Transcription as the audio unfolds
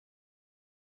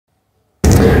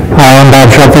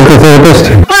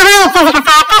therapist?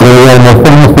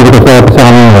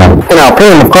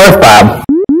 Of course, Bob.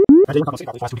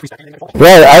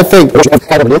 Well, I think.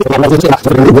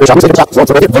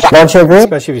 Don't you agree?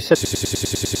 Especially if you sit.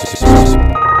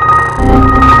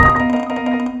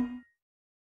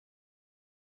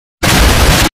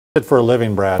 For a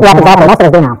living, Brad. So, you don't learn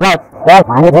nothing in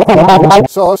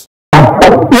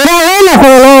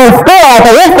school like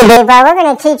I used to do, but we're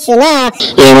going to teach you now.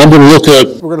 And I'm going to look at.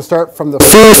 We're going to start from the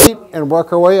feet and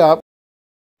work our way up.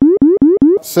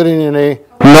 Sitting in a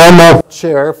normal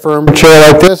chair, firm chair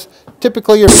like this.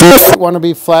 Typically, your feet want to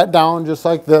be flat down, just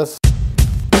like this.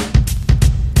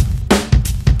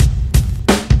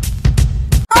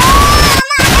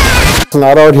 It's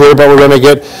not out here, but we're going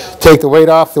to take the weight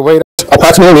off. The weight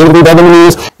approximately need to be bending the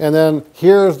knees. And then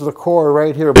here's the core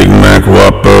right here. Big Mac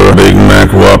Whopper, Big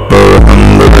Mac Whopper,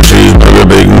 hamburger cheeseburger,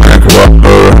 Big Mac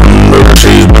Whopper, hamburger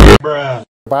cheeseburger. Brad.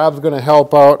 Bob's going to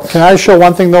help out. Can I show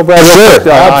one thing though, Brad?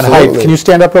 Sure, On height. Can you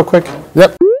stand up real quick?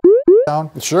 Yep.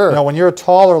 Down. Sure. You know, when you're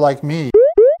taller like me,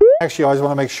 actually, I always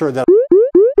want to make sure that.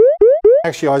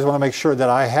 Actually, I always want to make sure that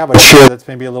I have a chair that's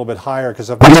maybe a little bit higher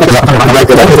because if and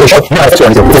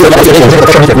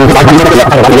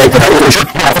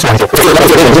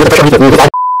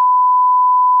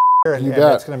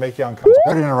that's going to make you uncomfortable.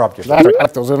 I'm going to interrupt you.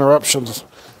 That's those interruptions.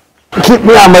 Keep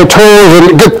me on my toes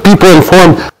and get people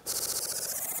informed.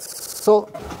 So,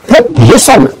 hip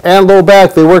and low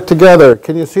back, they work together.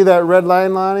 Can you see that red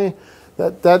line, Lonnie?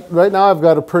 That right now I've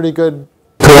got a pretty good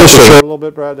position. A little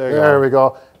bit, Brad. There we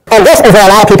go. And this is where a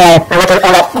lot of people are round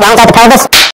out the pelvis.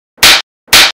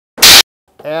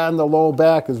 And the low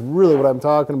back is really what I'm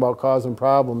talking about, causing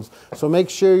problems. So make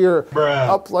sure you're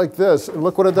up like this. And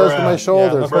look what it does to my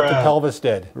shoulders. Yeah, look what the pelvis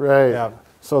did. Right. Yeah.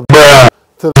 So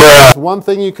one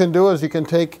thing you can do is you can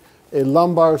take a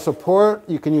lumbar support.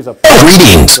 You can use a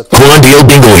Greetings, Quandale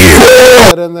Dingle here.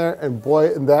 in there, and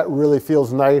boy, and that really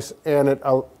feels nice, and it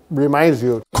reminds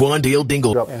you. Quandale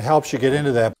Dingle. And helps you get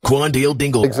into that. Quandale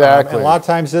Dingle. Exactly. And a lot of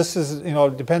times this is, you know,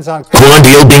 it depends on.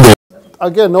 Quandale Dingle.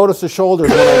 Again, notice the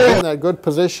shoulders. When I get in that good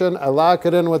position, I lock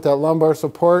it in with that lumbar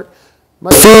support.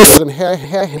 My shoulders and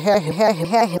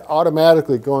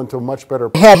automatically go into a much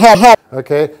better.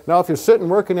 Okay. Now, if you're sitting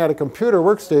working at a computer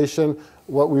workstation,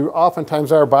 what we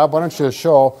oftentimes are, Bob, why don't you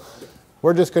show?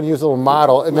 We're just going to use a little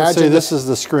model. Let's say this is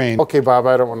the screen. Okay, Bob,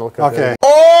 I don't want to look at that.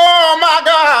 Oh my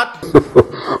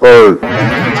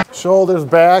God! Shoulders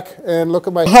back, and look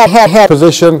at my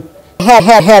position.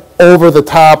 Over the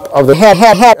top of the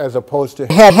head, as opposed to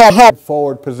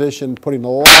forward position, putting a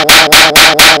lot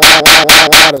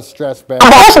of stress back.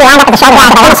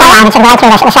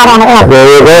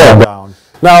 There you go.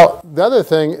 Now, the other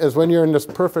thing is when you're in this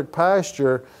perfect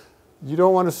posture, you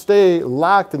don't want to stay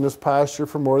locked in this posture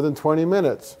for more than 20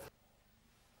 minutes.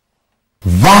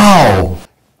 Wow!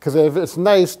 Because it's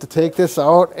nice to take this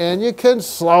out, and you can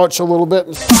slouch a little bit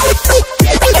and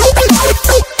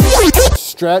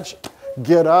stretch.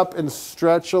 Get up and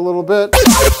stretch a little bit.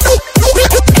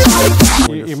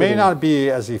 You may not be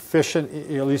as efficient,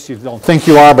 at least you don't think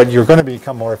you are, but you're going to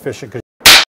become more efficient because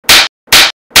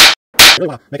you really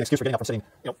want to make an excuse for getting up from sitting,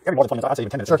 you know, every more than 20 minutes, I'd say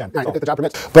even 10 minutes. Get the job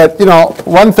permits. But, you know,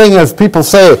 one thing is people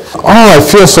say, oh, I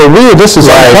feel so weird, this is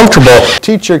uncomfortable.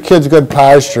 Teach your kids good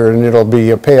posture and it'll be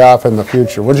a payoff in the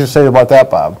future. What did you say about that,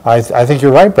 Bob? I think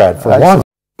you're right, Brad, for one.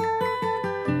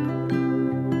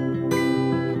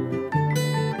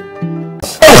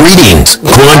 Greetings,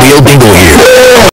 Quandale Dingle